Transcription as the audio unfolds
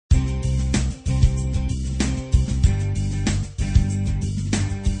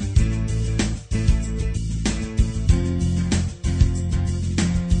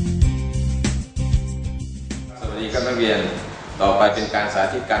เรียนต่อไปเป็นการสา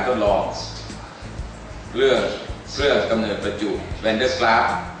ธิตการทดลองเรื่องเครื่องกำเนิดประจุแวนเดอร์กราฟ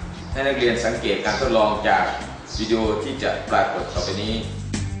ให้นักเรียนสังเกตการทดลองจากวิดีโอที่จะปรากฏต่อไปนี้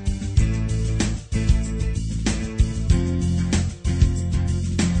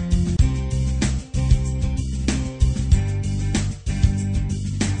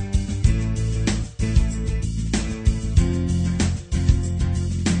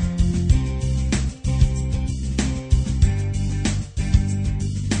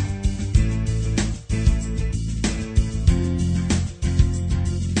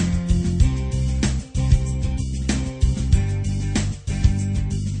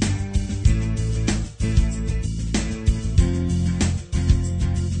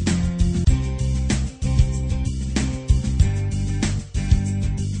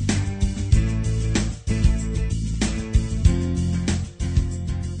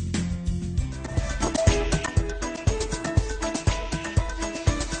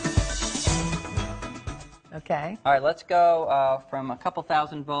Okay. All right, let's go from a couple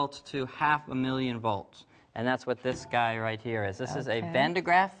thousand volts to 500,000 volts. And that's what this guy right here is. This is a Van de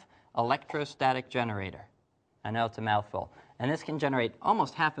Graaff electrostatic generator. I know it's a mouthful. And this can generate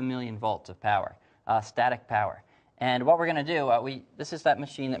almost 500,000 volts of power, static power. And what we're going to do, this is that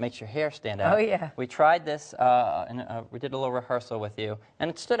machine that makes your hair stand out. Oh, yeah. We tried this, we did a little rehearsal with you,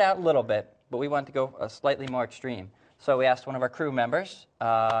 and it stood out a little bit, but we wanted to go slightly more extreme. So we asked one of our crew members,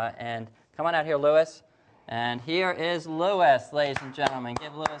 and come on out here, Lewis. And here is Lewis, ladies and gentlemen.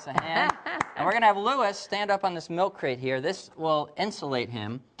 Give Lewis a hand. And we're going to have Lewis stand up on this milk crate here. This will insulate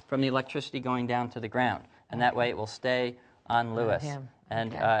him from the electricity going down to the ground. And that way it will stay on Lewis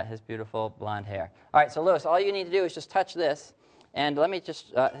and his beautiful blonde hair. All right, so Lewis, all you need to do is just touch this. And let me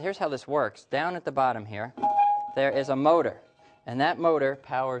just, here's how this works. Down at the bottom here, there is a motor. And that motor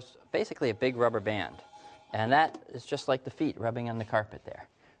powers basically a big rubber band. And that is just like the feet rubbing on the carpet there.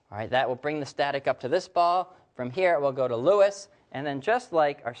 All right, that will bring the static up to this ball. From here, it will go to Lewis. And then just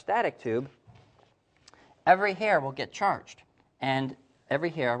like our static tube, every hair will get charged. And every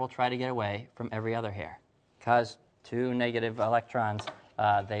hair will try to get away from every other hair. Because two negative electrons,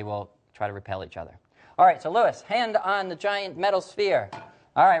 they will try to repel each other. All right, so Lewis, hand on the giant metal sphere.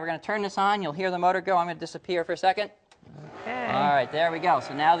 All right, we're going to turn this on. You'll hear the motor go. I'm going to disappear for a second. Okay. All right, there we go.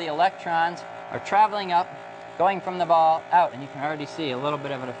 So now the electrons are traveling up, going from the ball out, and you can already see a little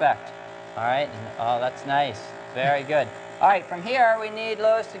bit of an effect. All right, and, oh, that's nice. Very good. All right, from here, we need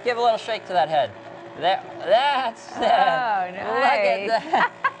Lewis to give a little shake to that head. There, that's it. Oh, nice. Look at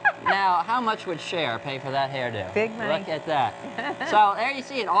that. Now, how much would Cher pay for that hairdo? Big money. Look at that. So there you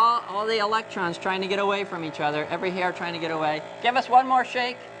see it, all the electrons trying to get away from each other, every hair trying to get away. Give us one more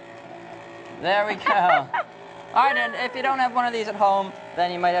shake. There we go. All right, and if you don't have one of these at home,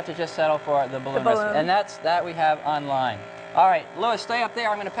 then you might have to just settle for the balloon. And that we have online. All right, Lewis, stay up there.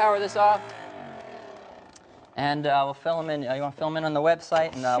 I'm going to power this off. And we'll fill them in. You want to fill them in on the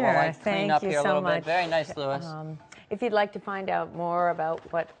website? And we'll clean up here a little bit. Very nice, Lewis. If you'd like to find out more about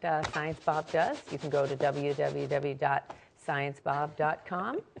what Science Bob does, you can go to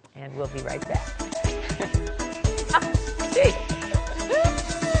www.sciencebob.com, and we'll be right back. See?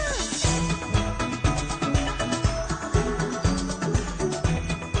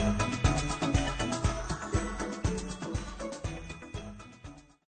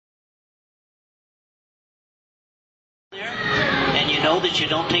 And you know that you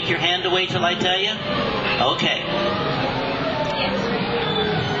don't take your hand away till I tell you? Okay.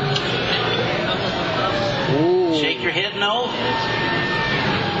 Ooh. Shake your head no.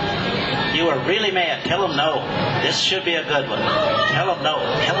 You are really mad. Tell them no. This should be a good one. Tell them no.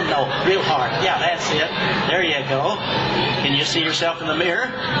 Tell them no. Real hard. Yeah, that's it. There you go. Can you see yourself in the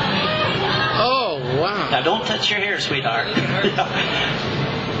mirror? Oh, wow. Now, don't touch your hair, sweetheart.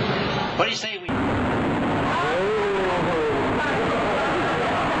 What do you say we...